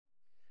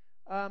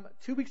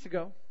2 weeks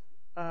ago,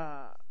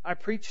 I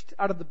preached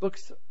out of the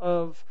books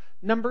of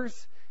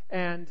Numbers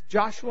and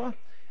Joshua,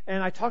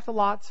 and I talked a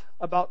lot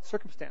about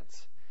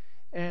circumstance.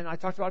 And I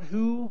talked about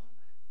who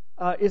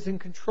is in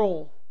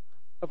control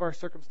of our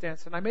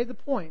circumstance. And I made the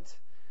point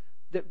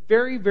that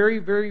very, very,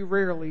 very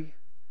rarely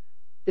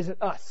is it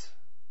us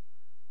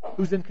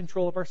who's in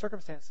control of our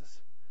circumstances.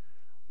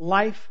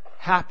 Life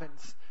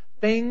happens.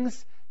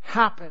 Things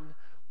happen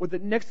where the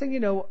next thing you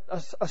know,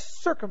 a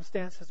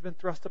circumstance has been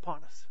thrust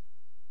upon us.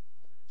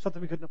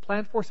 Something we couldn't have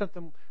planned for,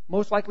 something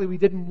most likely we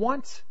didn't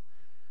want.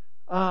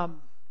 And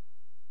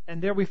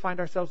there we find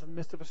ourselves in the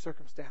midst of a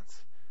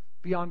circumstance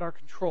beyond our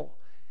control.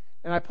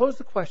 And I posed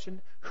the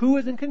question, who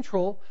is in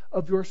control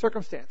of your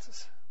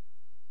circumstances?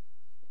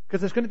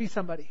 Because there's going to be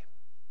somebody.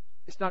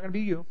 It's not going to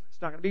be you.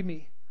 It's not going to be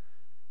me.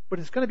 But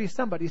it's going to be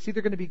somebody. It's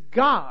either going to be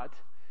God,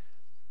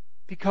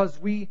 because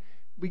we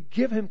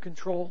give Him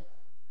control.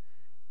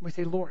 And we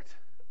say, Lord,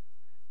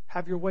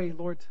 have your way.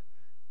 Lord,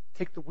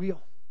 take the wheel.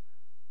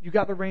 You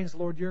got the reins,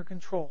 Lord. You're in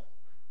control.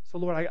 So,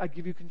 Lord, I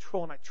give you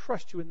control, and I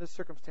trust you in this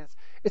circumstance.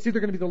 It's either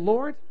going to be the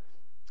Lord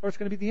or it's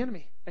going to be the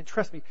enemy. And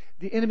trust me,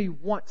 the enemy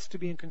wants to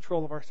be in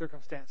control of our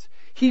circumstance.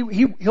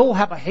 He'll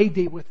have a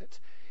heyday with it.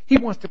 He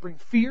wants to bring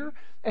fear,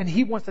 and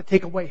he wants to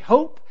take away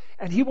hope,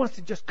 and he wants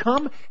to just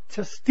come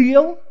to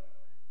steal,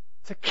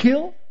 to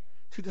kill,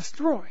 to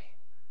destroy.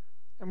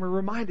 And we're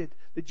reminded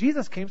that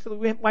Jesus came so that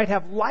we might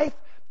have life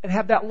and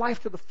have that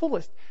life to the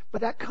fullest.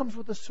 But that comes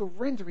with a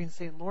surrendering,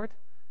 saying, Lord,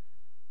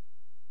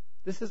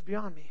 this is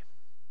beyond me.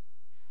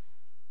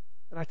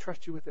 And I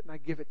trust you with it, and I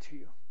give it to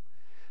you.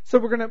 So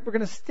we're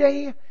gonna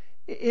stay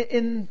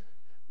in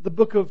the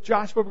book of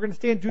Joshua. We're going to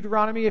stay in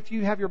Deuteronomy. If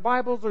you have your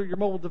Bibles or your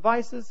mobile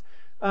devices,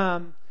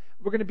 we're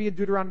going to be in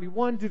Deuteronomy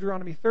 1,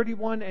 Deuteronomy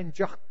 31, and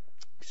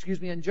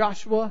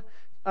Joshua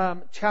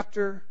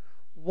chapter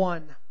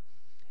 1.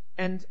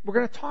 And we're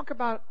going to talk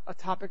about a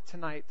topic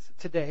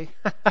today.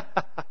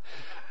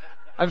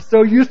 I'm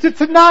so used to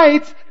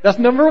tonight. That's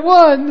number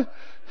 1.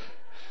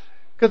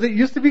 Because it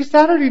used to be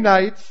Saturday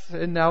nights,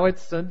 and now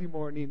it's Sunday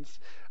mornings.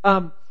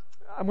 I'm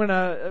going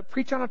to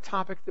preach on a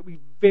topic that we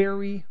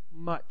very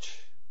much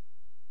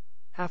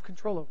have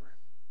control over.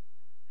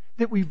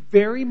 That we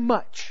very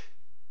much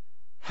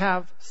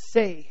have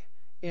say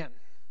in.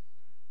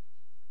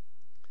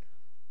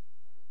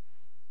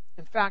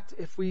 In fact,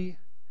 if we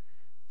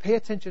pay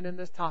attention in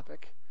this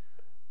topic,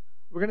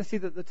 we're going to see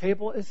that the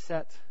table is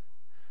set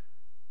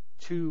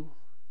to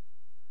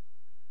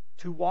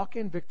walk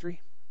in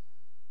victory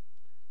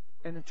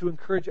and to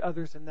encourage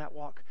others in that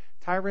walk.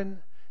 Tyron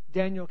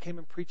Daniel came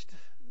and preached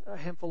a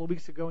handful of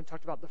weeks ago and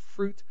talked about the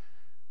fruit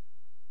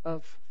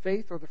of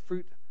faith or the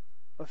fruit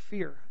of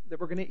fear, that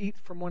we're going to eat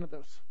from one of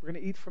those. We're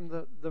going to eat from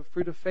the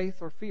fruit of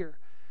faith or fear.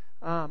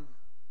 And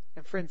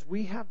friends,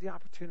 we have the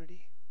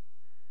opportunity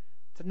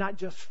to not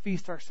just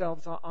feast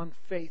ourselves on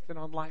faith and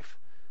on life,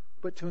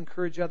 but to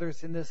encourage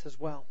others in this as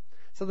well.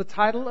 So the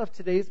title of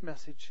today's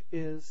message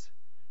is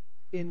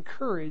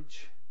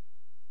Encourage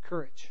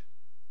Courage.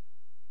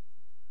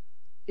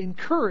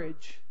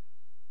 Encourage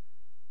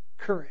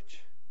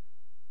courage.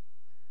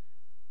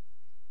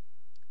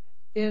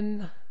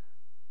 In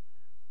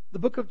the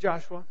book of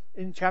Joshua,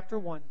 in chapter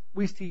 1,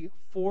 we see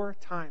 4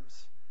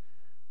 times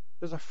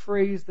there's a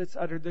phrase that's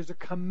uttered. There's a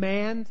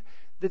command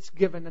that's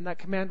given, and that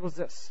command was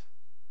this: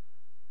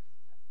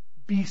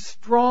 be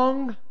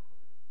strong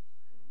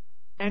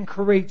and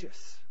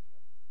courageous.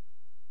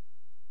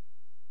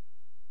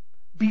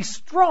 Be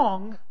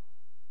strong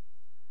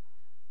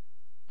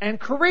and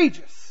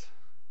courageous.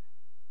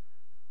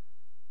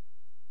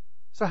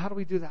 So how do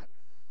we do that?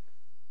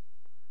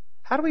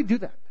 How do we do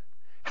that?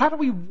 How do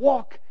we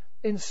walk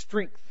in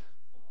strength?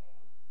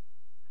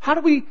 How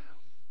do we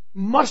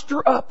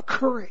muster up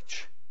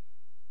courage?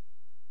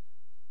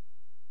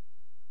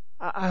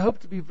 I hope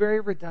to be very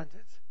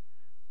redundant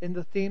in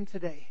the theme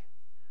today,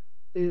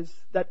 is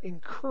that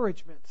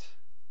encouragement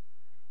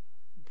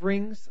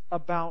brings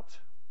about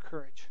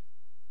courage.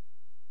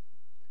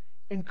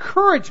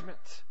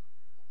 Encouragement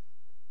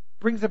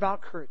brings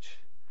about courage.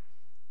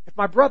 If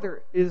my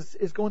brother is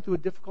going through a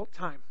difficult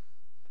time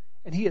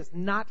and he is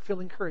not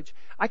feeling courage,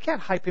 I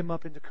can't hype him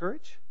up into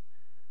courage.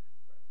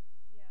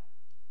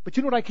 But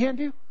you know what I can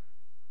do?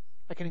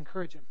 I can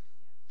encourage him.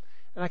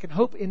 And I can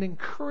hope in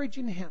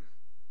encouraging him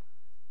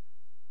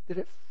that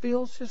it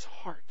fills his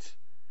heart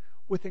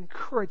with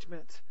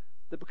encouragement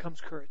that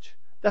becomes courage.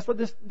 That's what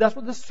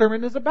this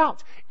sermon is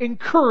about.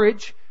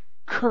 Encourage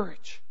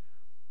courage.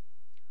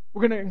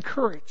 We're going to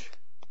encourage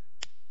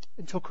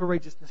until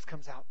courageousness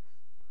comes out.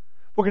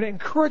 We're going to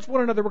encourage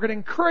one another. We're going to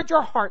encourage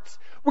our hearts.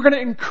 We're going to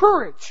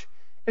encourage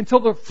until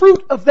the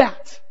fruit of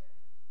that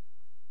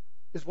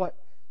is what?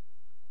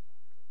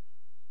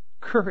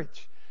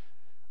 Courage.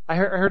 I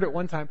heard it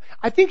one time.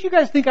 I think you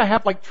guys think I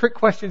have like trick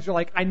questions. You're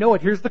like, I know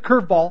it. Here's the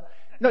curveball.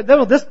 No.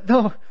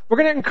 We're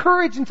going to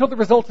encourage until the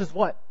result is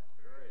what?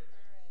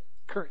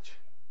 Courage.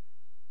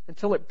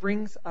 Until it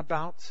brings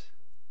about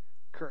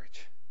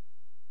courage.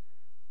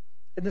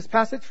 In this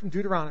passage from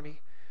Deuteronomy,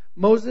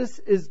 Moses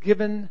is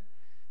given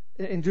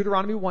in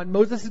Deuteronomy 1,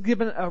 Moses is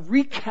given a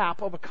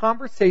recap of a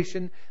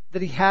conversation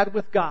that he had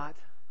with God,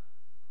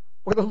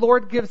 where the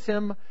Lord gives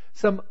him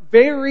some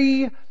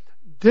very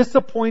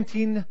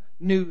disappointing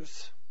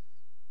news.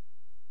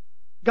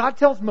 God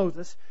tells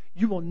Moses,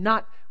 you will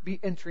not be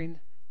entering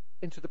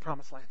into the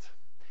promised land.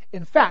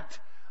 In fact,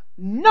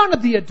 none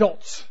of the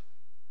adults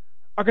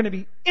are going to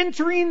be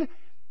entering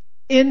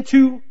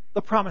into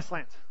the promised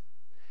land.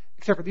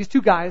 Except for these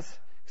two guys,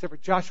 except for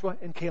Joshua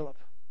and Caleb.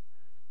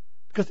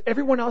 Because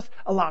everyone else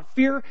allowed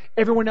fear.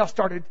 Everyone else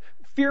started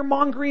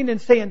fear-mongering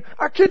and saying,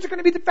 our kids are going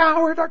to be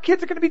devoured. Our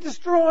kids are going to be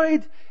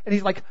destroyed. And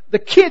he's like, the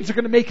kids are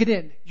going to make it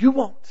in. You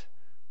won't.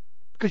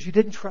 Because you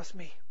didn't trust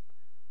me.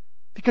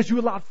 Because you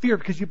allowed fear.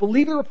 Because you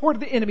believed the report of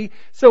the enemy.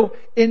 So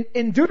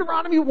in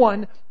Deuteronomy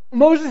 1,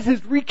 Moses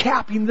is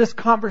recapping this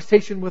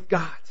conversation with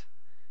God.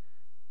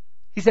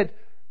 He said,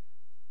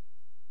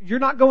 you're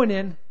not going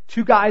in.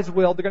 Two guys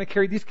will. They're going to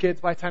carry these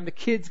kids. By the time the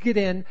kids get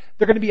in,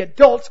 they're going to be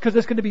adults because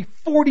it's going to be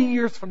 40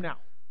 years from now.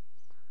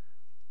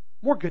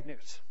 More good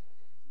news.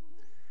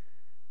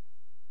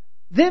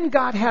 Then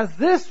God has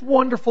this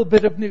wonderful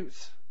bit of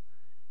news.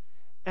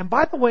 And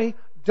by the way,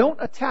 don't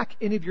attack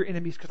any of your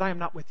enemies because I am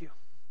not with you.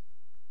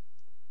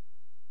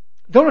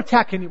 Don't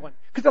attack anyone.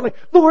 Because they're like,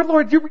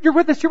 Lord, you're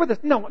with us, you're with us.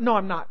 No,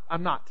 I'm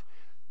not.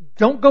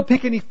 Don't go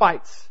pick any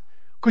fights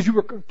because you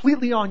were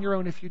completely on your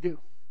own if you do.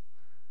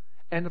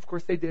 And of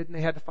course they did, and they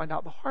had to find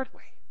out the hard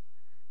way.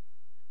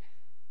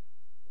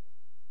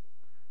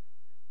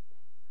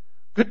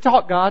 Good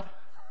talk, God.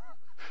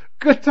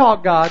 Good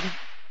talk, God.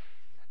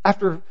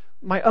 After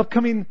my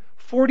upcoming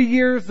 40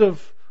 years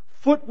of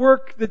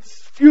footwork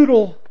that's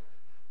futile.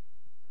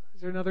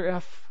 Is there another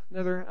F?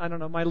 I don't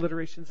know, my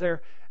alliteration's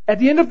there. At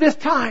the end of this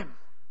time,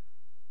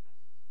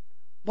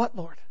 what,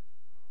 Lord?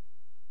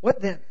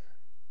 What then? Do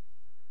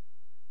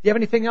you have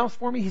anything else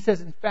for me? He says,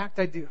 in fact,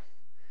 I do.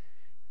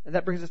 And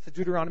that brings us to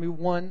Deuteronomy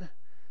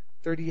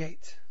 1:38.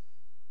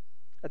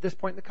 At this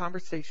point in the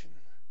conversation,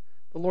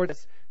 the Lord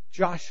says,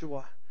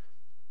 Joshua,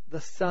 the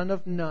son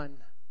of Nun,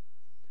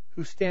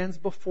 who stands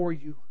before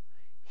you,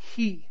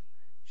 he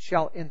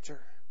shall enter.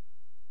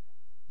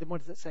 Then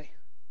what does it say?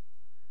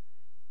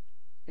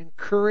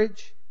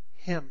 Encourage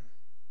him,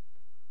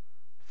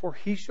 for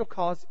he shall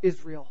cause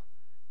Israel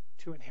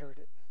to inherit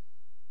it.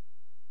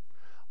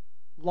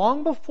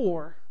 Long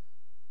before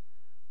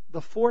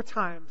the 4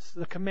 times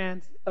the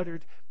command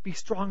uttered, be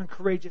strong and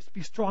courageous,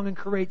 be strong and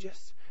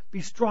courageous,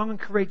 be strong and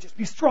courageous,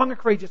 be strong and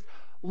courageous.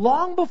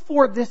 Long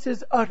before this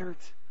is uttered,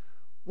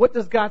 what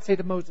does God say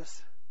to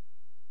Moses?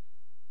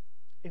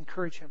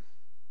 Encourage him.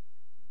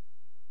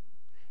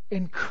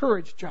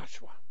 Encourage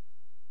Joshua.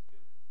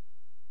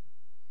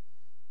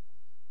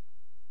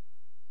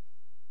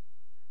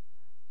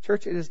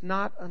 Church, it is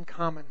not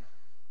uncommon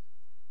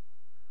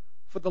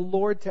for the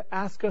Lord to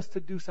ask us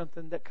to do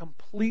something that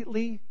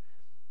completely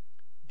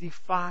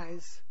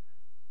defies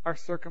our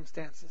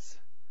circumstances.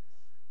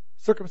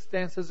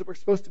 Circumstances that we're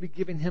supposed to be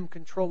giving Him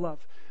control of.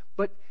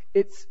 But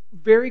it's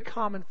very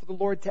common for the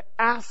Lord to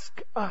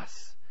ask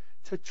us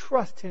to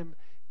trust Him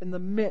in the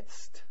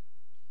midst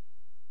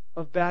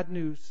of bad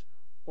news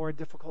or a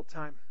difficult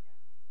time.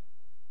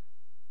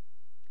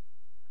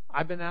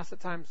 I've been asked at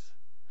times,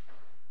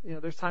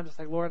 there's times it's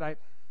like, Lord,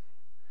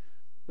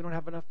 we don't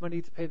have enough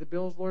money to pay the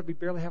bills, Lord. We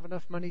barely have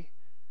enough money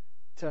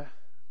to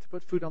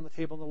put food on the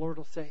table. And the Lord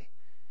will say,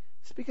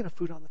 speaking of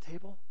food on the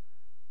table,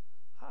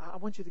 I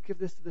want you to give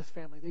this to this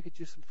family. They could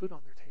use some food on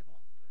their table.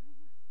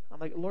 I'm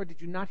like, Lord,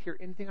 did you not hear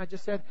anything I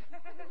just said?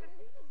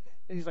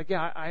 And He's like,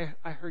 yeah,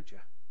 I heard you.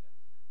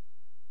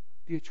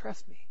 Do you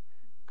trust me?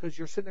 Because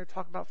you're sitting there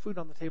talking about food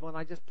on the table, and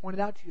I just pointed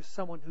out to you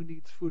someone who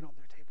needs food on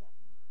their table.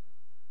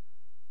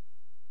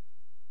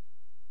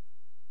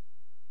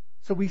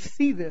 So we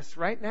see this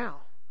right now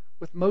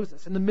with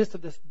Moses. In the midst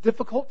of this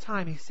difficult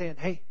time, he's saying,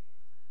 hey,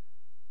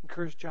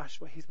 encourage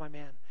Joshua. He's my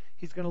man.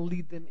 He's going to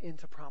lead them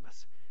into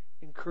promise.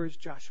 Encourage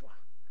Joshua.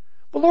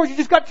 But Lord, you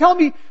just got to tell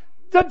me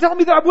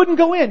that I wouldn't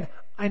go in.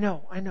 I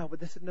know, but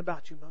this isn't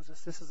about you, Moses.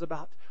 This is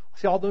about,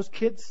 see all those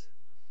kids?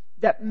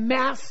 That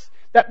mass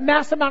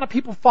amount of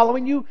people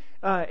following you.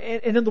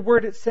 And in the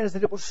Word it says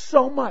that it was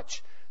so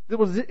much that it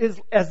was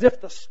as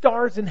if the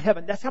stars in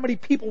heaven. That's how many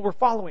people were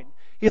following.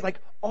 He's like,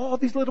 all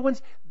these little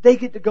ones, they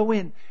get to go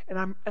in.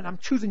 And I'm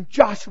choosing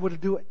Joshua to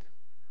do it.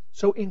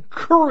 So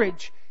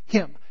encourage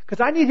him.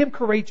 Because I need him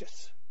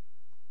courageous.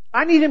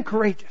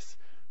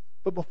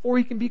 But before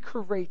he can be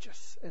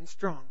courageous and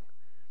strong,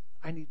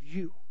 I need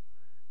you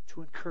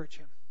to encourage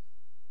him.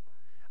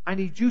 I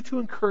need you to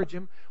encourage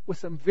him with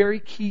some very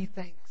key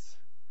things.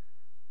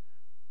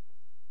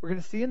 We're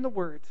going to see in the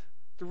Word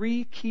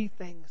 3 key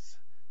things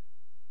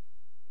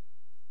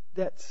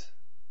that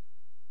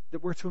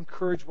we're to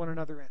encourage one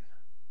another in.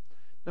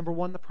 Number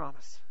 1, the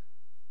promise.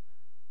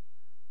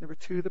 Number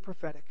 2, the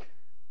prophetic.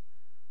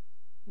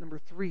 Number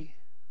 3,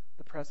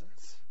 the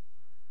presence.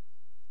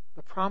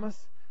 The promise,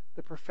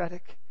 the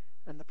prophetic,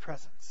 and the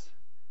presence.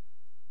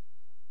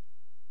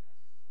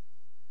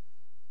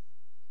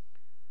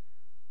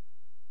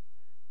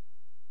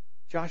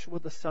 Joshua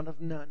the son of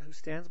Nun, who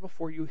stands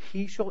before you,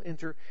 he shall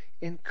enter.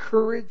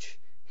 Encourage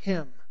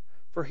him,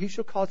 for he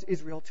shall cause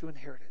Israel to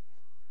inherit it.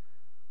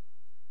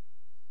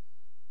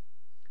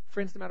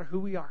 Friends, no matter who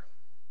we are,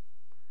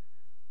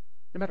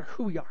 no matter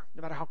who we are,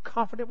 no matter how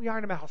confident we are,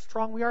 no matter how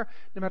strong we are,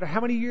 no matter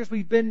how many years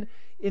we've been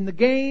in the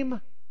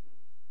game,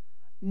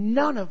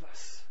 none of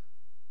us,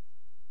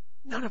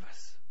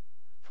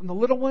 from the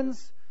little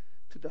ones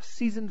to the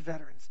seasoned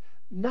veterans,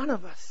 none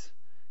of us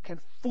can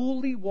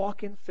fully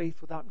walk in faith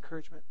without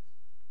encouragement.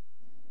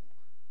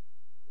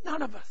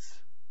 None of us.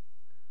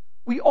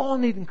 We all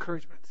need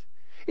encouragement.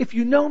 If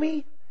you know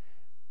me,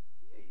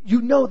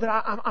 you know that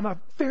I'm a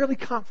fairly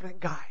confident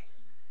guy.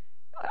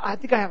 I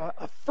think I have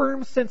a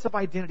firm sense of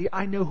identity.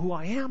 I know who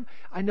I am.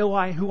 I know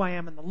who I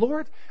am in the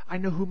Lord. I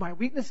know who my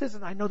weakness is,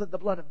 and I know that the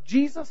blood of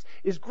Jesus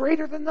is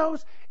greater than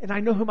those. And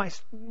I know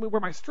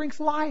where my strengths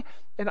lie,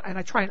 and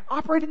I try and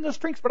operate in those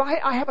strengths. But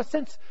I have a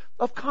sense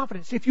of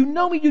confidence. If you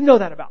know me, you know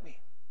that about me.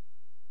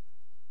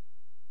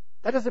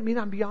 That doesn't mean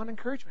I'm beyond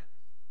encouragement.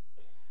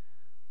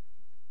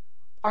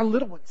 Our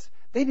little ones,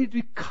 they need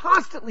to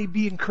constantly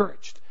be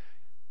encouraged.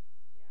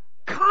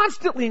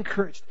 Constantly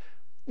encouraged.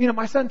 You know,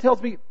 my son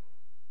tells me,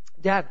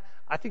 Dad,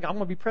 I think I'm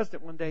going to be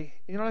president one day.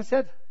 You know what I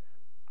said?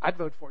 I'd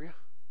vote for you.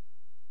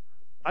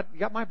 You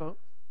got my vote.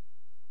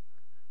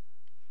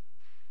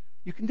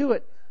 You can do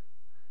it.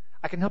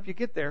 I can help you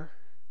get there.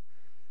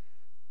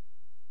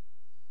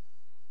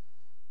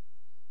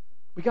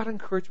 We got to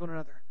encourage one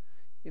another.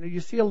 You know, you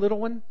see a little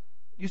one,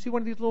 you see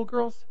one of these little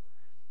girls,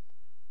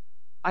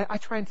 I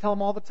try and tell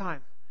them all the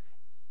time,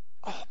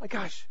 oh my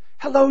gosh,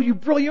 hello, you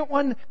brilliant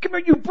one. Come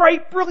here, you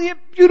bright, brilliant,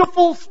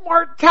 beautiful,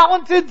 smart,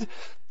 talented,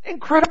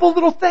 incredible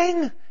little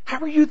thing. How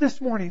are you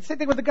this morning? Same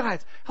thing with the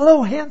guys.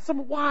 Hello,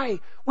 handsome. Why?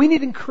 We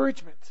need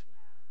encouragement.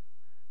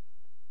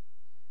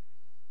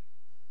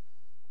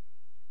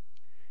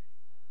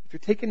 If you're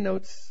taking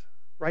notes,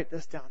 write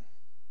this down.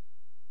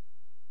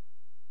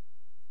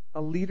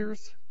 A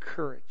leader's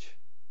courage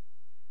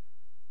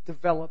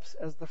develops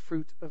as the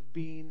fruit of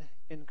being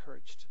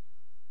encouraged.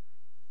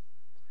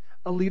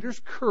 A leader's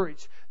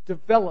courage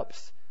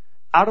develops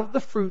out of the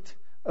fruit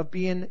of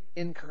being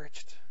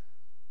encouraged.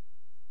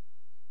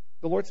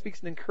 The Lord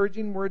speaks an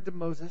encouraging word to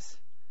Moses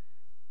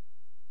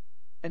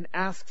and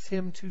asks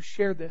him to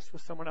share this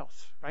with someone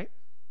else, right?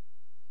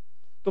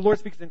 The Lord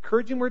speaks an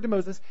encouraging word to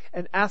Moses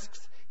and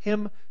asks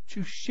him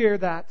to share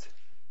that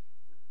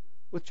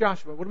with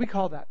Joshua. What do we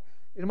call that?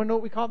 Anyone know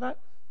what we call that?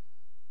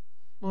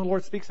 When the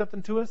Lord speaks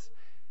something to us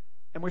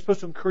and we're supposed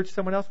to encourage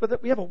someone else with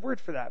it, we have a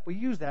word for that. We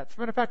use that. As a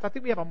matter of fact, I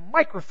think we have a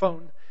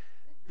microphone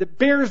that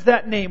bears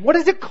that name. What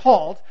is it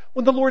called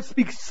when the Lord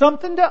speaks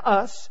something to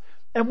us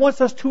and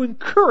wants us to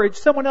encourage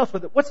someone else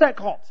with it? What's that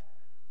called?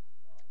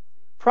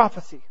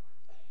 Prophecy.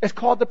 It's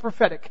called the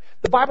prophetic.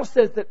 The Bible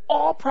says that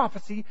all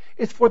prophecy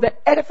is for the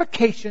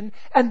edification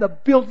and the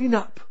building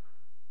up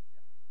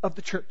of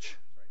the church.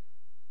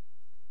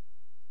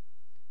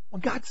 When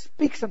God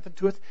speaks something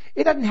to us,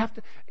 it doesn't have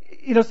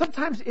to,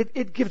 sometimes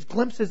it gives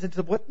glimpses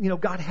into what,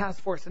 God has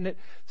for us. And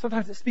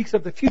sometimes it speaks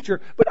of the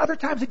future, but other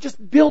times it just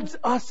builds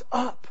us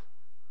up.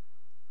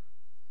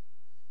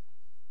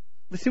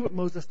 Let's see what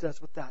Moses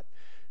does with that.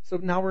 So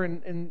now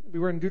we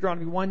were in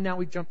Deuteronomy 1, now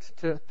we jumped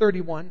to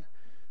 31,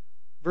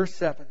 verse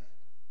 7.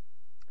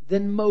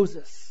 Then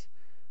Moses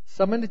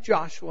summoned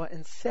Joshua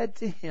and said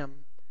to him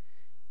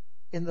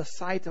in the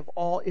sight of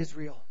all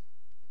Israel,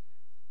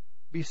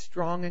 be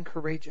strong and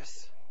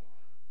courageous,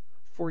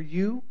 for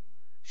you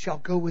shall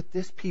go with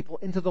this people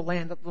into the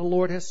land that the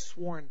Lord has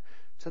sworn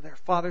to their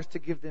fathers to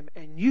give them,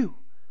 and you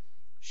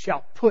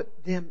shall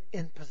put them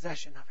in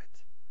possession of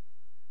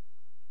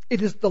it.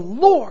 It is the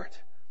Lord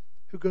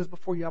who goes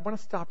before you. I want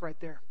to stop right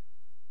there.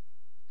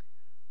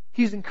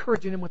 He's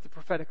encouraging him with the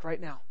prophetic right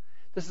now.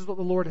 This is what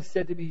the Lord has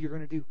said to me you're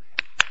going to do.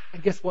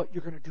 And guess what?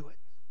 You're going to do it.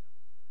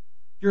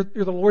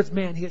 You're the Lord's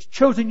man. He has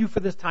chosen you for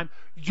this time.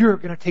 You're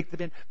going to take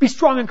them in. Be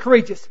strong and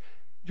courageous.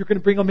 You're going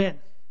to bring them in.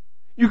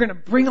 You're going to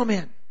bring them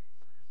in.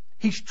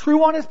 He's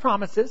true on his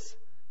promises.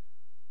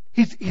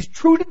 He's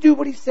true to do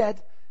what he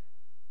said.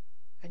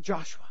 And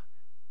Joshua,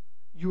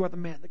 you are the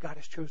man that God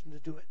has chosen to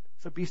do it.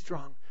 So be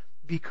strong.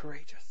 Be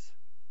courageous.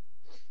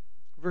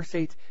 Verse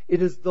 8,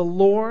 it is the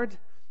Lord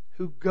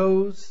who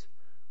goes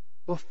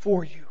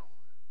before you.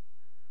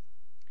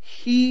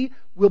 He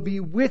will be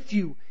with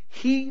you.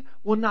 He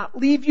will not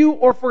leave you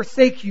or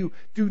forsake you.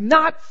 Do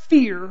not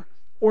fear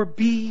or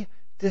be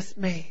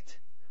dismayed.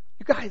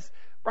 You guys,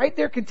 right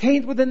there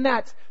contained within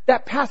that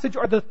passage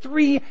are the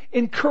three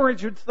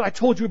encouragements that I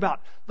told you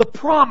about. The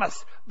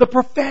promise, the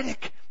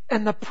prophetic,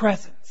 and the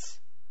presence.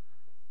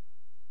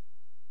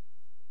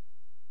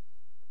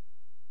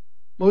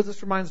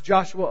 Moses reminds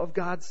Joshua of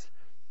God's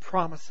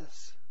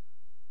promises.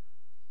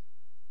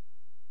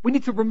 We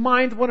need to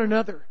remind one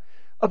another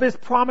of his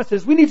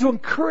promises. We need to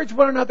encourage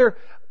one another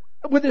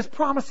with his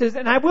promises.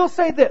 And I will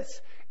say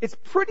this, it's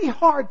pretty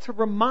hard to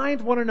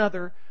remind one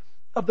another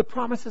of the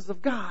promises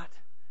of God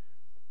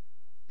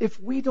if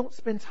we don't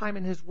spend time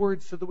in his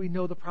word so that we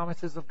know the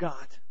promises of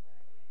God.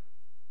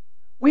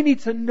 We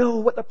need to know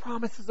what the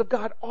promises of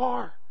God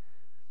are.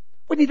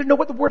 We need to know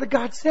what the Word of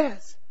God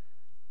says.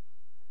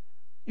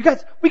 You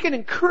guys, we can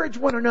encourage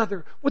one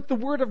another with the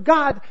Word of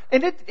God,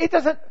 and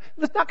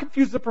let's not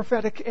confuse the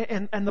prophetic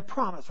and the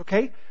promise,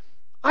 okay?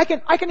 I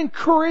can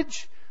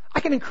encourage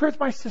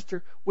my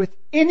sister with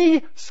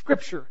any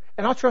scripture,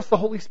 and I'll trust the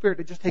Holy Spirit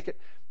to just take it.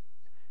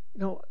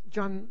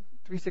 John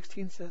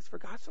 3:16 says, "For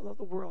God so loved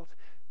the world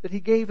that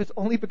He gave His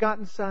only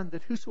begotten Son,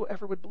 that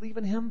whosoever would believe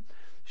in Him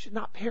should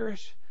not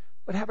perish,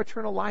 but have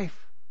eternal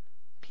life."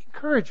 Be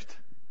encouraged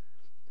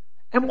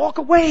and walk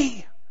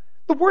away.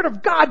 The Word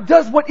of God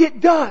does what it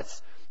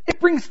does.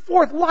 It brings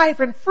forth life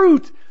and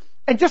fruit.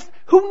 And just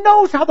who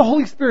knows how the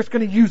Holy Spirit's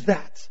going to use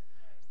that.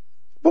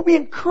 But we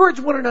encourage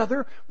one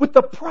another with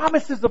the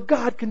promises of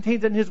God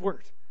contained in His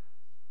Word.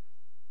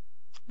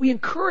 We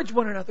encourage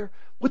one another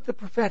with the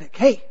prophetic.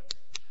 Hey,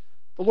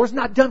 the Lord's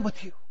not done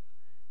with you.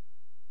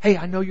 Hey,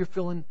 I know you're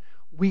feeling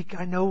weak.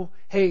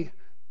 Hey,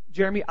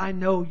 Jeremy, I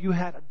know you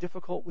had a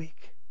difficult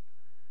week.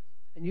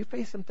 And you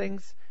face some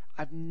things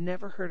I've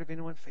never heard of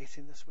anyone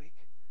facing this week.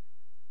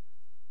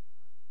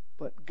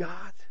 But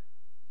God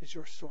is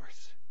your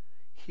source.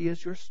 He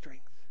is your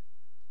strength.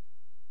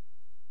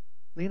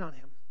 Lean on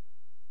Him.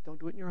 Don't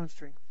do it in your own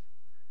strength.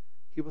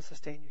 He will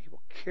sustain you. He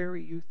will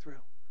carry you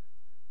through.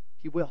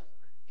 He will.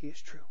 He is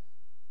true.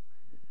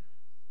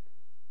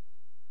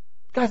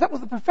 Guys, that was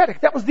the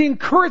prophetic. That was the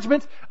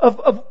encouragement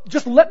of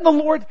just letting the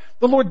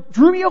Lord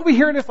drew me over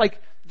here, and it's like,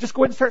 just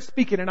go ahead and start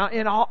speaking, and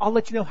I'll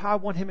let you know how I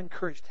want him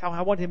encouraged, how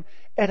I want him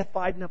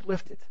edified and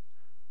uplifted.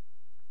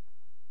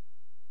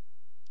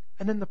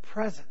 And then the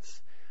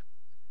presence.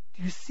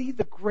 Do you see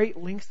the great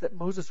lengths that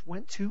Moses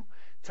went to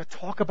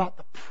talk about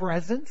the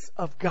presence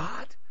of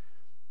God?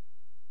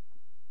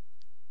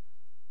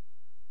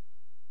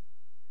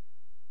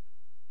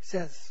 He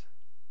says,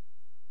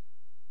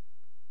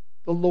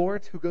 the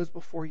Lord who goes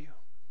before you,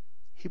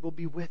 He will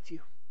be with you.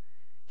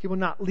 He will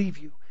not leave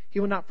you. He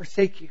will not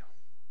forsake you.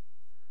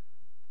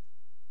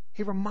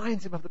 He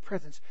reminds him of the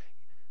presence.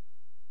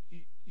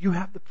 You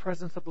have the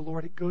presence of the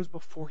Lord. It goes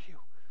before you.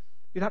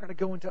 You're not going to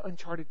go into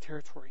uncharted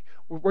territory.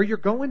 Where you're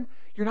going,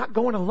 you're not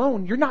going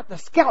alone. You're not the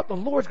scout. The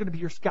Lord's going to be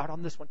your scout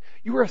on this one.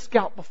 You were a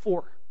scout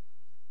before.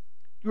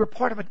 You were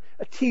part of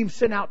a team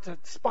sent out to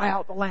spy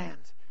out the land.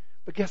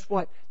 But guess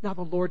what? Now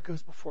the Lord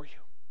goes before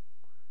you.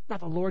 Now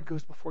the Lord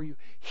goes before you.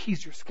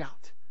 He's your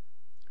scout.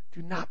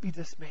 Do not be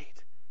dismayed.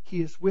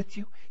 He is with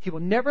you. He will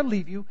never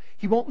leave you.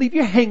 He won't leave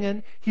you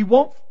hanging. He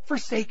won't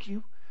forsake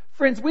you.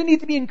 Friends, we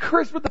need to be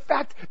encouraged with the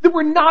fact that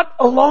we're not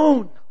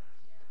alone.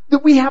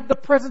 That we have the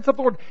presence of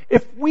the Lord.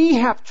 If we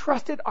have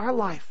trusted our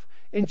life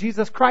in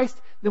Jesus Christ,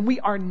 then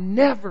we are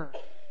never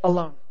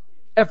alone.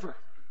 Ever.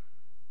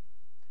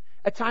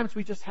 At times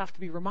we just have to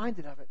be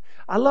reminded of it.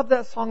 I love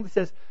that song that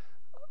says,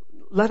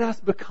 let us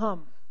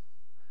become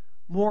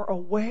more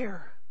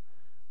aware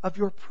of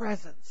your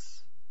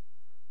presence.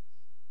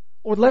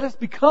 Or let us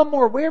become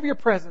more aware of your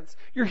presence.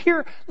 You're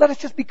here. Let us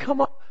just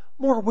become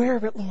more aware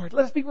of it, Lord.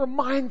 Let us be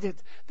reminded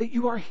that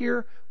you are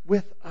here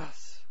with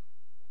us.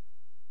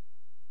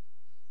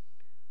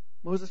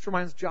 Moses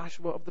reminds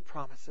Joshua of the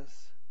promises.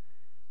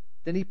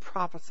 Then he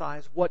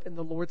prophesies what in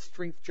the Lord's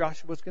strength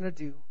Joshua is going to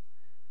do.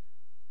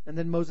 And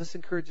then Moses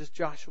encourages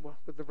Joshua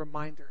with the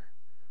reminder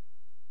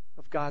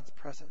of God's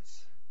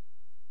presence.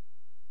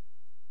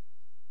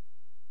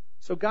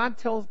 So God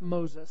tells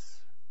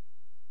Moses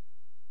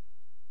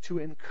to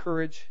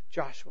encourage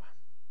Joshua.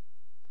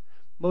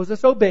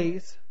 Moses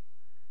obeys,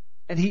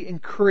 and he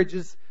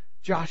encourages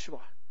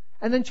Joshua.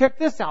 And then check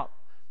this out.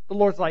 The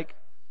Lord's like,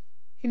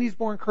 he needs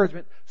more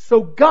encouragement.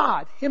 So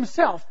God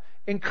himself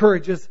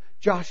encourages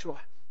Joshua.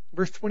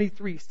 Verse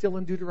 23, still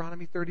in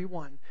Deuteronomy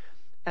 31.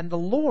 And the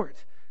Lord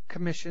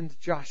commissioned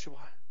Joshua,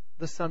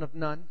 the son of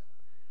Nun,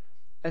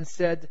 and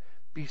said,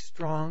 be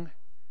strong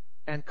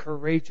and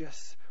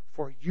courageous,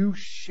 for you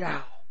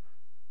shall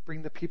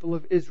bring the people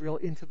of Israel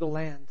into the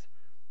land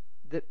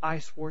that I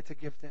swore to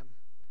give them.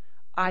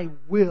 I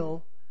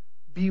will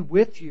be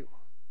with you.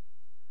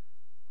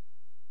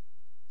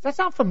 Does that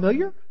sound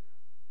familiar?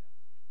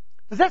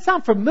 Does that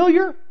sound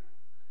familiar?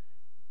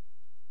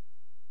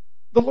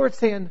 The Lord's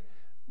saying,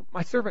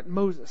 my servant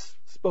Moses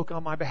spoke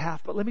on my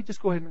behalf, but let me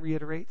just go ahead and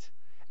reiterate.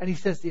 And he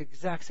says the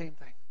exact same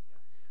thing.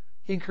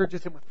 He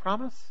encourages him with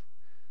promise.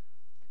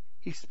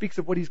 He speaks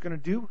of what he's going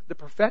to do, the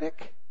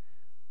prophetic.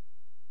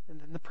 And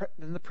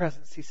then the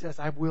presence. He says,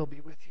 I will be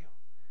with you.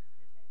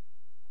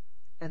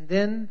 And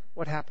then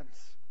what happens?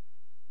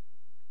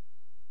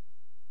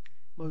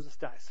 Moses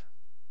dies.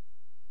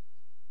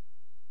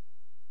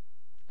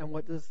 And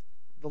what does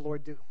the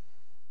Lord do?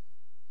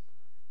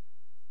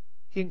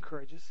 He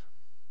encourages.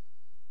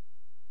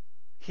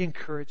 He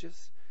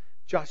encourages.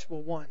 Joshua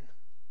 1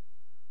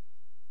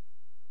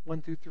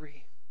 through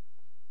 3.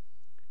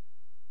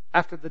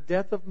 After the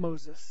death of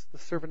Moses, the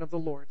servant of the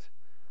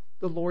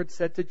Lord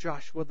said to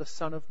Joshua, the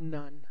son of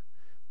Nun,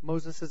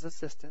 Moses'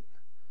 assistant,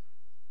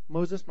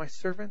 Moses, my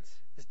servant,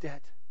 is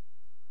dead.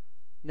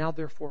 Now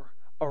therefore,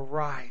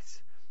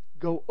 arise,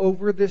 go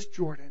over this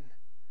Jordan,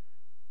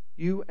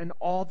 you and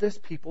all this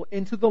people,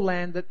 into the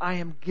land that I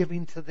am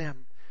giving to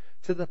them,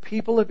 to the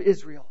people of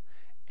Israel,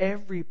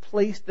 every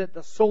place that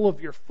the sole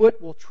of your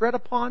foot will tread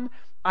upon,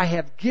 I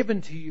have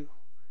given to you,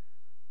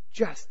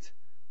 just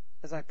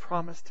as I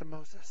promised to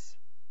Moses.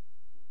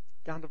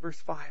 Down to verse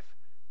 5.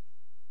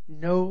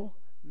 No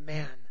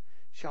man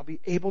shall be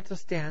able to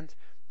stand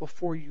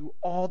before you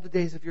all the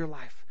days of your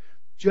life.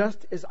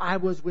 Just as I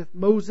was with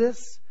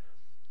Moses,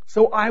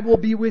 so I will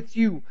be with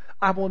you.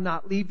 I will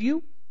not leave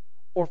you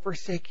or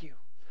forsake you.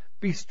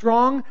 Be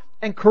strong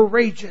and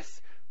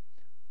courageous,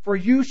 for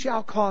you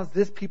shall cause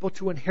this people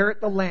to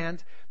inherit the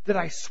land that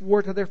I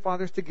swore to their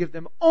fathers to give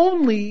them.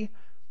 Only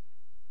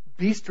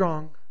be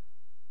strong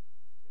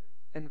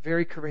and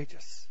very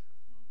courageous.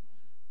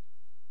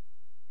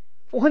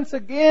 Once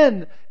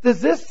again,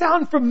 does this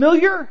sound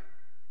familiar?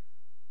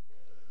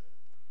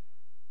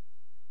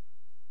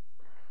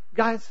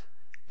 Guys,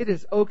 it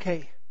is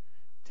okay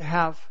to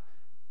have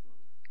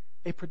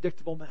a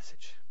predictable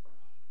message.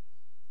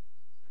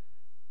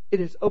 It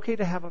is okay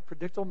to have a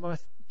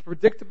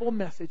predictable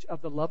message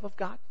of the love of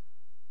God,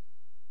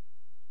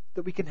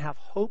 that we can have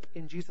hope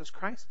in Jesus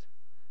Christ,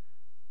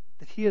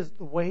 that He is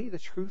the way, the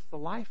truth, the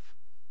life,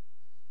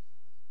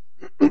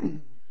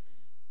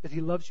 that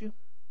He loves you,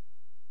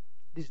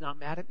 that He's not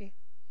mad at me,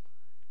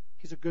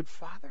 He's a good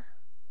Father,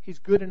 He's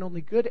good and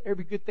only good.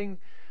 Every good thing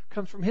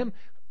comes from Him.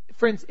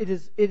 Friends, it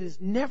is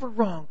never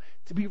wrong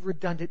to be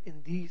redundant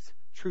in these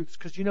truths,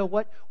 because you know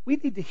what? We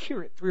need to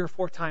hear it 3 or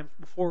 4 times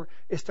before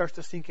it starts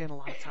to sink in a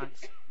lot of times.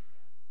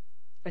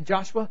 And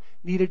Joshua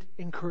needed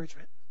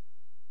encouragement.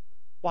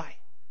 Why?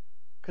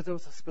 Because there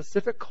was a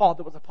specific call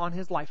that was upon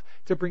his life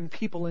to bring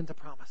people into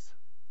promise.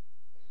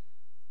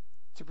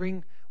 To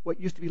bring what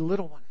used to be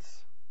little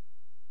ones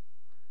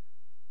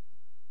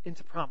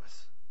into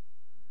promise.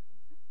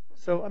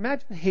 So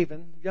imagine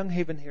Haven, young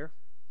Haven here,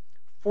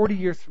 40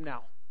 years from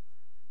now.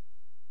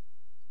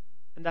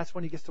 And that's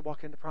when he gets to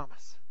walk into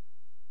promise.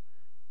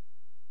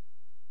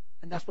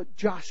 And that's what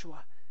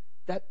Joshua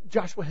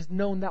has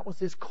known that was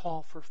his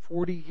call for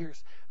 40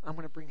 years. I'm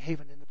going to bring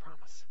Haven into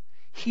promise.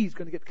 He's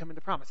going to get to come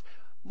into promise.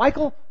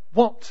 Michael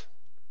won't.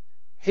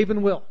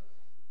 Haven will.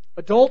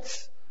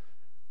 Adults,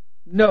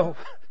 no.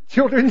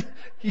 Children,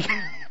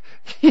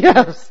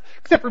 yes.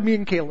 Except for me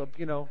and Caleb,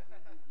 you know.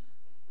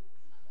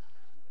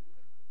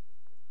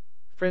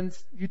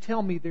 Friends, you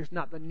tell me there's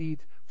not the need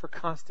for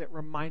constant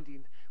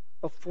reminding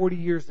of 40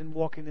 years in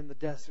walking in the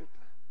desert,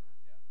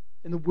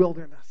 in the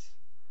wilderness.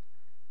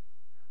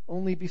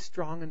 Only be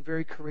strong and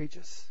very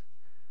courageous,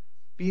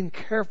 being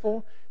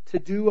careful to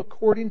do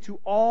according to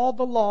all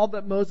the law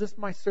that Moses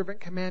my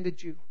servant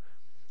commanded you.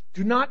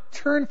 Do not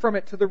turn from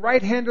it to the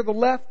right hand or the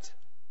left,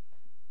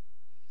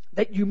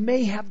 that you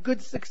may have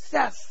good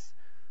success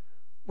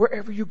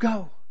wherever you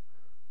go.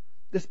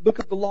 This book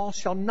of the law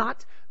shall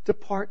not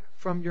depart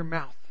from your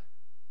mouth,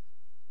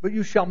 but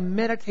you shall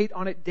meditate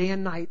on it day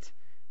and night,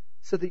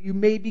 so that you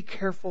may be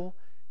careful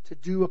to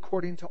do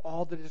according to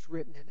all that is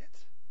written in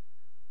it.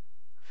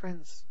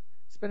 Friends,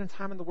 spending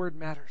time in the Word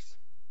matters.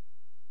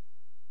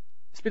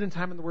 Spending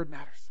time in the Word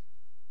matters.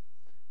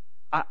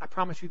 I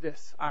promise you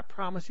this. I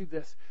promise you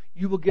this.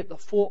 You will get the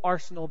full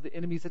arsenal of the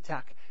enemy's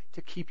attack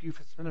to keep you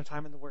from spending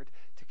time in the Word,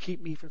 to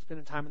keep me from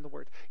spending time in the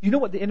Word. You know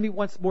what the enemy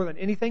wants more than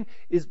anything?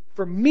 Is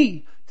for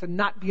me to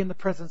not be in the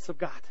presence of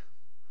God.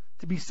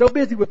 To be so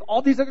busy with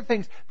all these other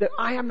things that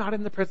I am not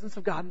in the presence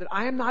of God, and that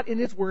I am not in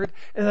His Word,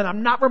 and that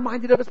I'm not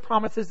reminded of His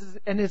promises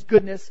and His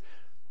goodness.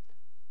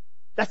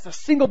 That's the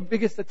single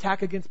biggest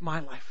attack against my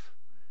life.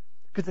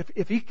 Because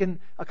if He can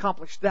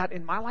accomplish that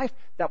in my life,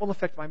 that will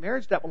affect my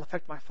marriage, that will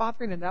affect my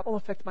fathering, and that will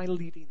affect my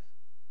leading.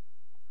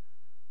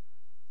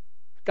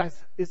 Guys,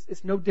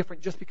 it's no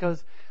different just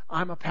because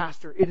I'm a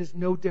pastor. It is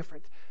no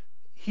different.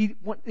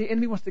 The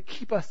enemy wants to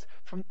keep us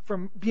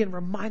from being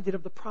reminded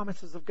of the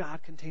promises of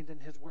God contained in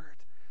His Word.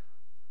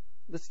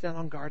 Let's stand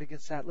on guard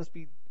against that. Let's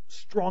be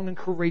strong and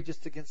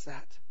courageous against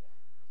that.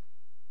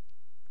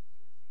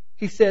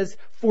 He says,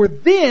 for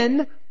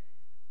then,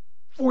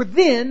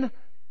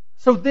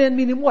 so then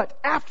meaning what?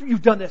 After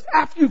you've done this,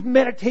 after you've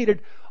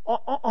meditated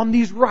on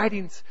these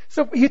writings.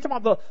 So he's talking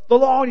about the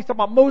law and he's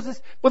talking about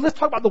Moses, but let's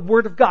talk about the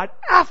Word of God.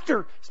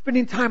 After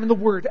spending time in the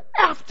Word,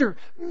 after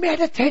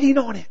meditating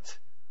on it,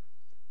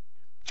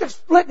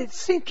 just letting it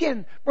sink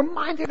in,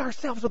 reminding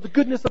ourselves of the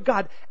goodness of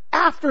God.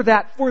 After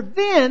that, for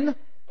then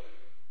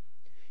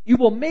you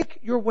will make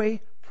your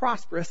way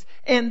prosperous,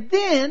 and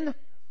then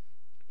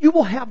you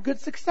will have good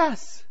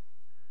success.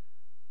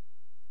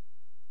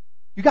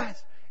 You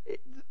guys,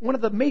 one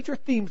of the major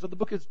themes of the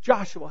book of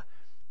Joshua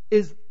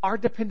is our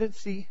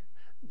dependency,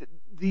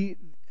 the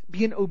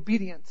being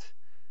obedient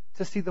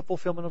to see the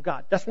fulfillment of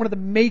God. That's one of the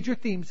major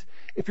themes.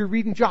 If you're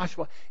reading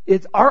Joshua,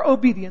 is our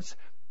obedience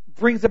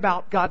brings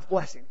about God's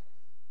blessing.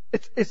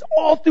 It's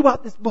all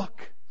throughout this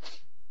book.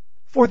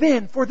 For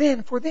then.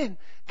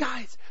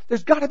 Guys,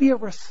 there's got to be a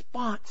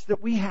response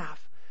that we have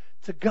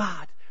to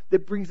God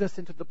that brings us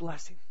into the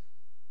blessing.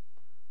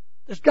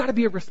 There's got to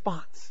be a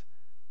response.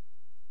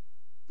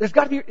 There's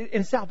got to be,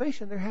 in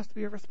salvation, there has to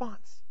be a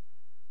response.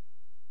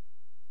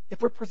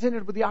 if we're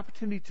presented with the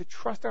opportunity to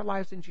trust our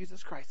lives in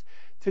Jesus Christ,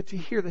 to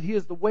hear that He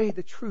is the way,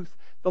 the truth,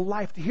 the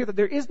life, to hear that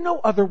there is no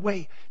other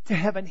way to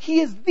heaven. He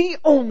is the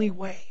only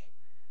way.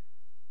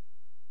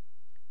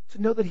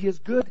 To know that He is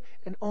good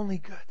and only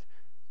good.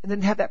 And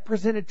then have that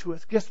presented to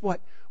us. Guess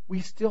what? We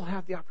still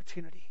have the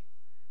opportunity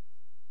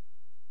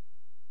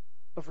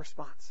of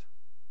response.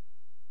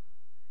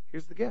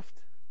 Here's the gift.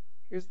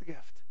 Here's the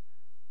gift.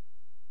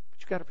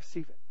 But you've got to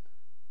receive it.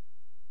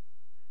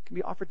 It can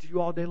be offered to you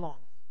all day long.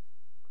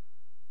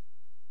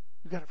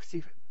 You've got to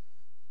receive it.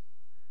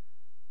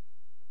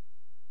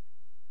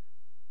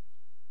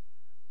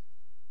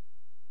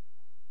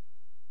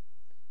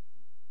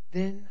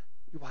 Then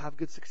you will have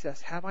good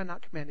success. Have I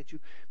not commanded you?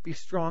 Be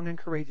strong and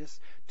courageous.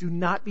 Do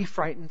not be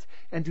frightened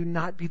and do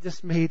not be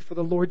dismayed, for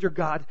the Lord your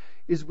God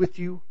is with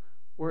you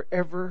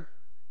wherever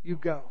you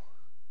go.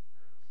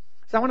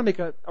 So I want to make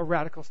a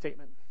radical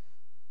statement.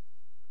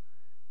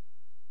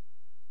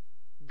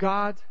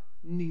 God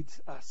needs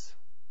us.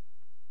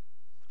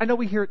 I know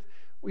we hear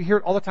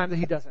it all the time that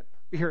He doesn't.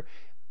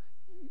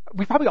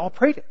 We probably all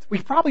prayed it. We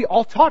probably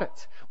all taught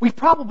it. We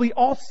probably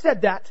all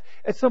said that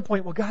at some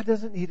point. Well, God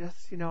doesn't need us.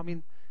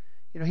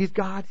 He's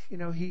God.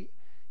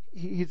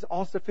 He's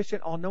all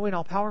sufficient, all knowing,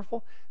 all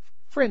powerful.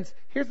 Friends,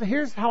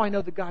 here's how I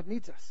know that God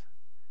needs us.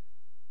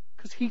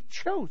 Because He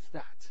chose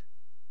that.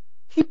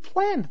 He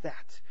planned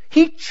that.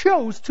 He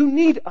chose to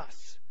need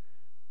us.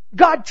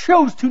 God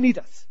chose to need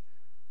us.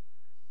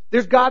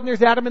 There's God and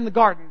there's Adam in the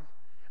garden.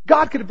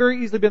 God could have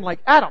very easily been like,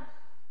 Adam,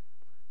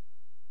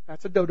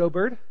 that's a dodo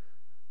bird.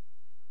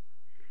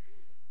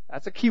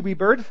 That's a kiwi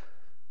bird.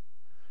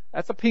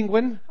 That's a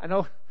penguin. I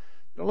know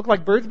they don't look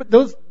like birds, but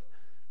there's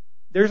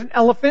an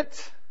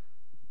elephant.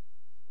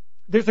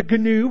 There's a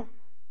gnu.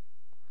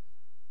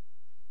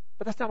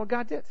 But that's not what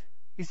God did.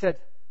 He said,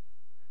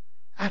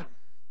 Adam,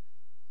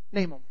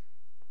 name them.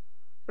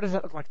 What does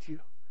that look like to you?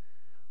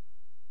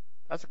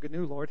 That's a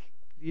gnu, Lord.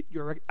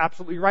 You're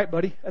absolutely right,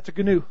 buddy. That's a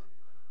gnu.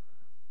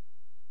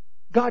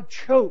 God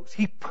chose.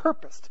 He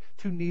purposed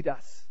to need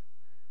us.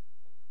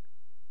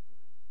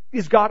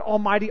 Is God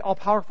almighty,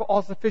 all-powerful,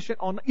 all-sufficient?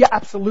 Yeah,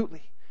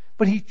 absolutely.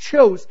 But He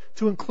chose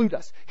to include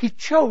us. He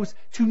chose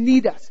to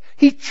need us.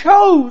 He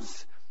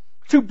chose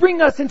to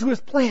bring us into His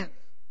plan.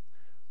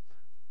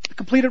 The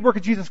completed work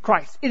of Jesus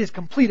Christ. It is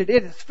completed.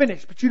 It is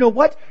finished. But you know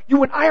what?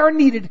 You and I are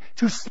needed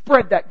to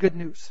spread that good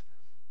news.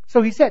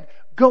 So He said,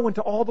 go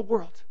into all the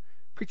world,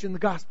 preaching the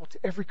gospel to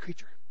every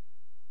creature.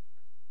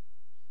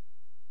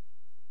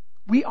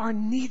 We are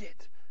needed.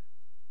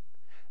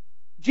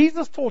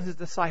 Jesus told His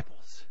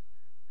disciples,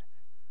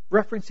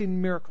 referencing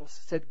miracles,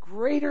 said,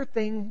 greater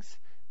things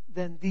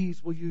than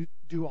these will you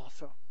do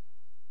also.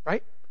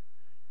 Right?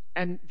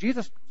 And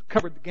Jesus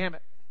covered the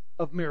gamut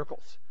of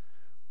miracles.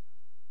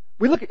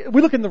 We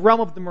look in the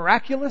realm of the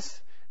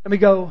miraculous and we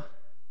go,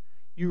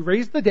 you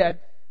raised the dead,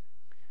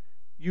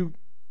 you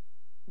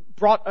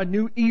brought a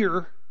new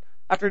ear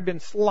after it had been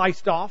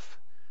sliced off,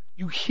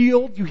 you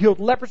healed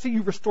leprosy,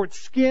 you restored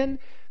skin.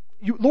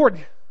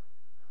 Lord,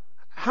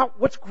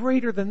 what's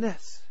greater than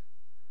this?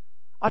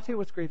 I'll tell you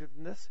what's greater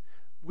than this.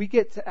 We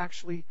get to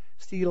actually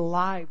see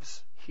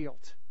lives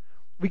healed.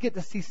 We get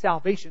to see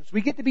salvations.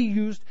 We get to be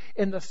used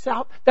in the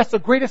south. That's the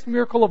greatest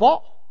miracle of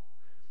all.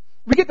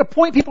 We get to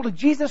point people to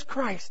Jesus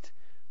Christ.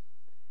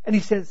 And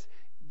He says,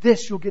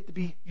 this you'll get to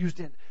be used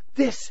in.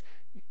 This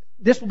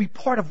will be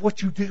part of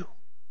what you do.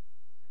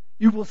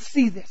 You will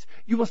see this.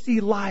 You will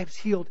see lives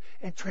healed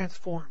and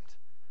transformed.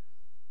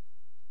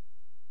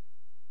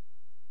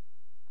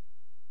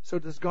 So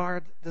does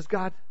God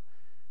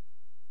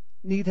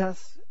need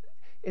us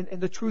in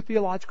the true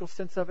theological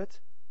sense of it?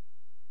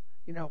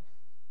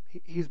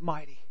 He's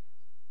mighty.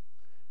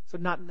 So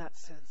not in that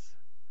sense,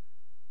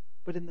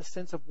 but in the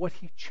sense of what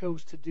He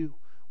chose to do,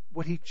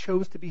 what He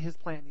chose to be His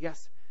plan.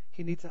 Yes,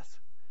 He needs us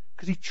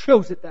because He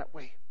chose it that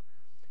way.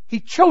 He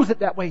chose it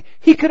that way.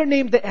 He could have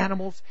named the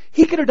animals.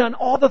 He could have done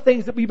all the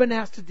things that we've been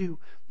asked to do,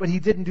 but He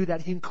didn't do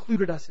that. He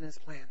included us in His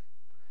plan.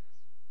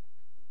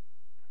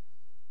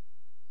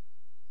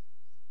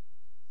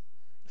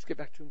 Let's get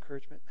back to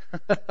encouragement.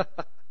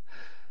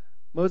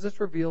 Moses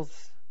reveals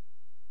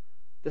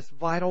this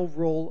vital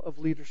role of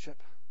leadership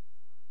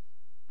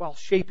while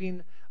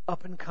shaping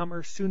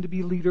up-and-comer,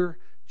 soon-to-be leader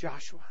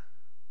Joshua.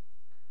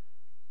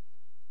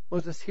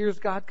 Moses hears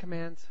God's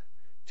commands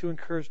to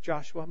encourage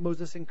Joshua.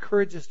 Moses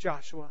encourages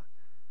Joshua.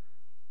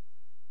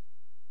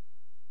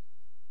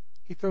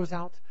 He throws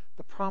out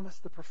the promise,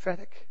 the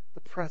prophetic,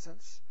 the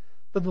presence.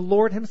 Then the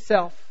Lord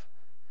Himself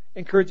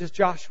encourages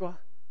Joshua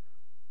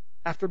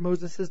after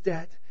Moses is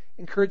dead,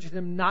 encouraging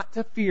him not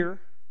to fear,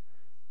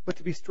 but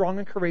to be strong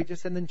and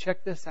courageous. And then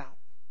check this out.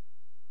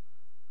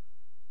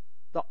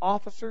 The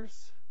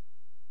officers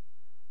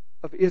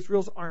of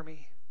Israel's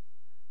army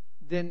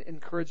then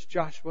encouraged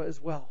Joshua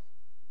as well,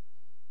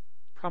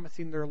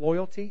 promising their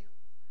loyalty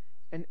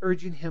and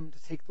urging him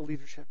to take the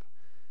leadership.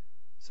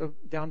 So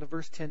down to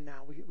verse 10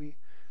 now. We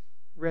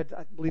read,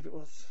 I believe it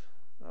was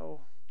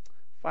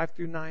 5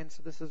 through 9.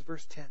 So this is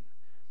verse 10.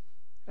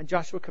 And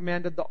Joshua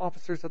commanded the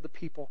officers of the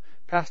people,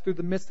 pass through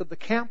the midst of the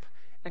camp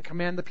and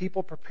command the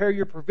people, prepare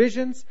your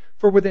provisions,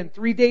 for within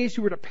 3 days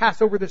you were to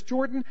pass over this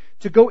Jordan,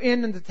 to go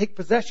in and to take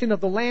possession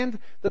of the land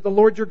that the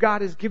Lord your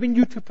God is giving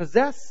you to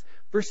possess.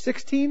 Verse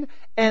 16,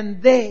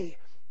 and they,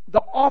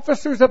 the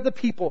officers of the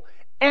people,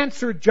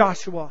 answered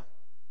Joshua,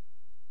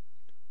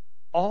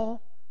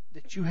 all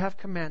that you have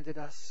commanded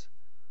us,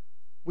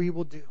 we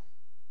will do.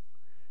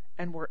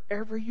 And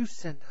wherever you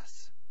send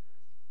us,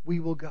 we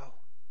will go.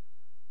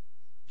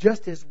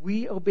 Just as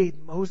we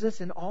obeyed Moses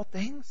in all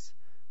things,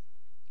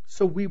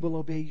 so we will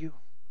obey you.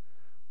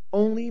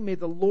 Only may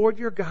the Lord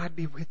your God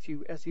be with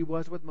you as he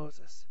was with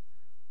Moses.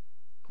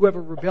 Whoever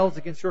rebels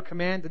against your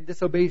command and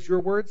disobeys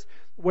your words,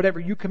 whatever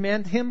you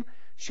command him,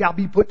 shall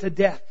be put to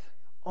death.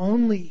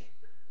 Only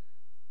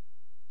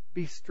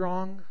be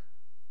strong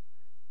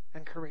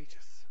and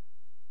courageous.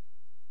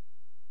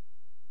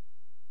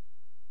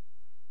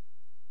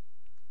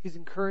 He's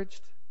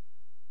encouraged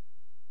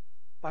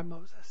by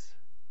Moses.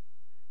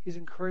 He's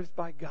encouraged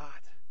by God.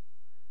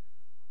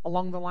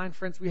 Along the line,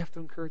 friends, we have to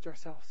encourage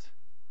ourselves.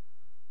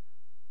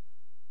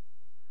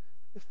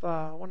 If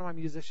one of my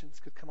musicians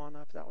could come on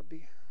up, that would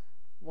be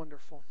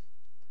wonderful.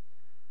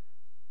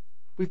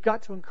 We've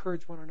got to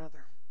encourage one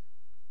another.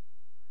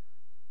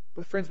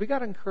 But friends, we've got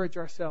to encourage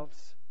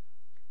ourselves.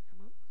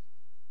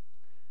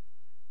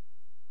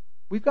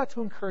 We've got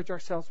to encourage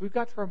ourselves. We've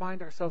got to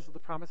remind ourselves of the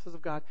promises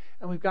of God,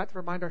 and we've got to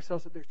remind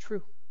ourselves that they're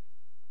true.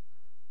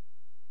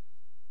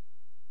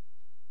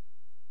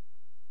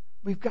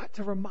 We've got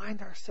to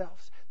remind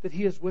ourselves that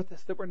he is with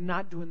us, that we're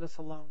not doing this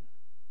alone.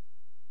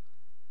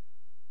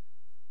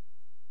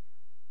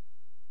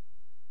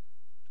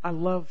 I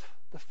love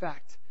the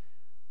fact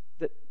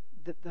that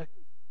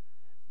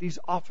these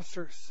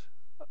officers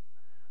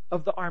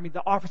of the army,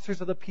 the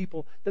officers of the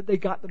people, that they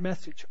got the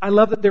message. I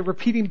love that they're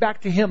repeating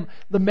back to him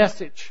the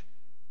message.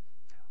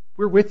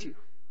 We're with you.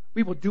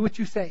 We will do what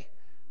you say.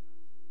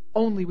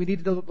 Only we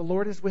need to know that the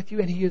Lord is with you,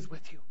 and he is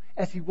with you.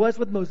 As he was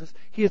with Moses,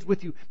 he is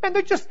with you. Man,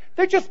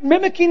 they're just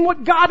mimicking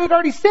what God had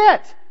already said.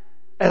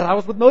 As I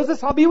was with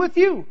Moses, I'll be with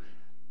you.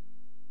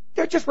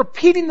 They're just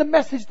repeating the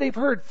message they've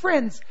heard.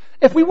 Friends,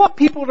 if we want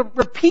people to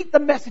repeat the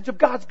message of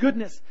God's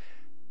goodness,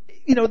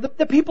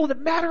 the people that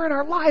matter in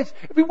our lives,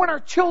 if we want our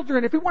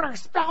children, if we want our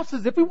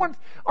spouses, if we want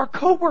our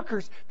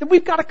co-workers, then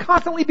we've got to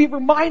constantly be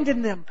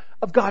reminding them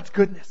of God's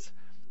goodness.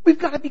 We've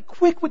got to be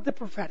quick with the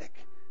prophetic.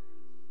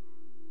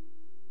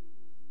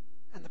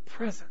 And the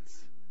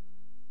presence.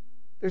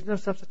 There's no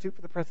substitute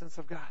for the presence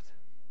of God.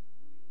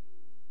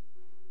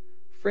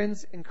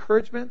 Friends,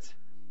 encouragement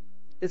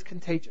is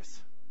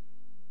contagious.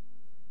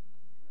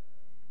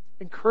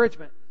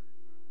 Encouragement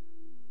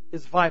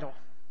is vital.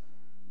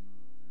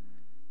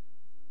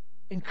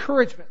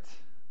 Encouragement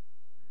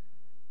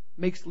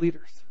makes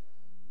leaders.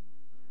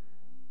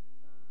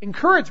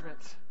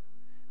 Encouragement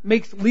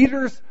makes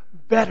leaders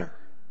better.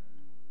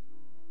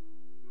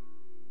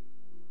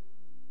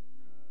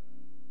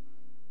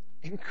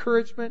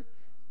 Encouragement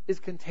is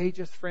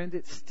contagious, friend.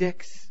 It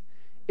sticks.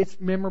 It's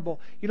memorable.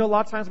 A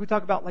lot of times we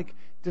talk about like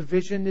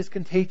division is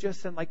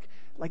contagious and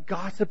like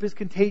gossip is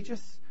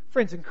contagious.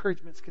 Friends,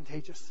 encouragement's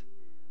contagious.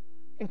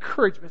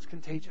 Encouragement's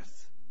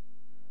contagious.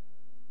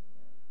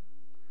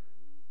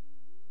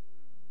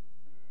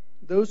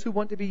 Those who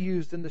want to be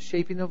used in the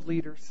shaping of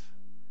leaders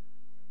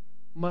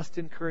must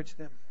encourage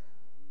them.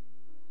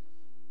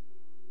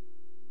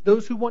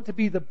 Those who want to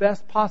be the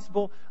best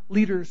possible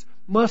leaders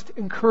must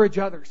encourage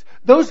others.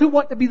 Those who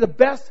want to be the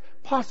best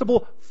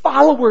possible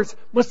followers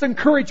must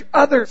encourage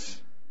others.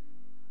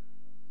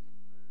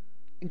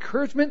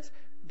 Encouragement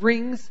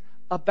brings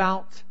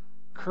about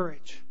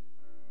courage.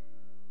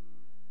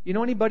 You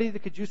know anybody that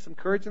could use some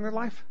courage in their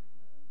life?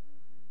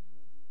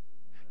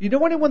 You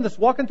know anyone that's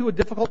walking through a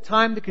difficult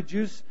time that could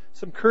use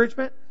some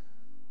encouragement?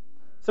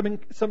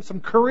 Some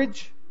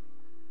courage?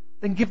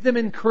 Then give them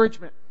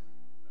encouragement.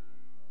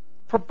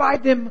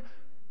 Provide them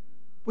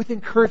with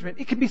encouragement.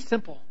 It can be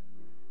simple.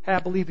 Hey, I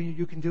believe in you.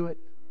 You can do it.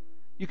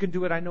 You can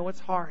do it. I know it's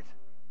hard.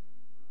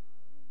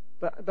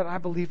 But I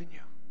believe in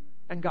you.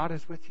 And God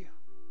is with you.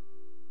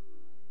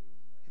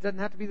 It doesn't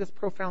have to be this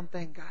profound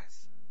thing,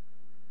 guys.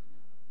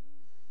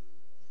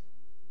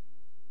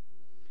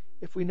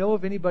 If we know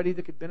of anybody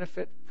that could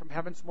benefit from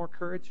having some more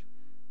courage,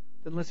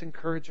 then let's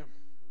encourage them.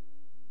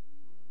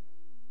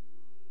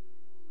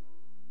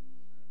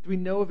 Do we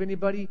know of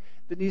anybody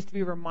that needs to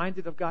be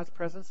reminded of God's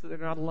presence, that they're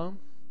not alone?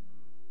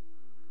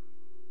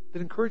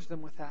 Then encourage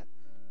them with that.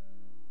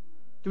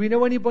 Do we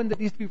know anyone that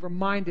needs to be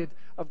reminded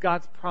of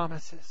God's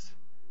promises,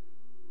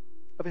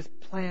 of his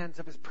plans,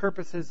 of his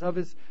purposes, of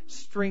his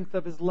strength,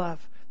 of his love?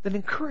 Then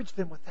encourage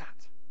them with that.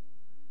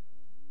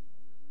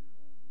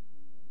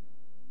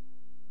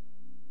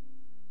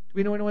 Do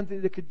we know anyone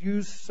that could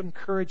use some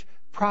courage?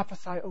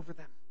 Prophesy over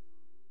them.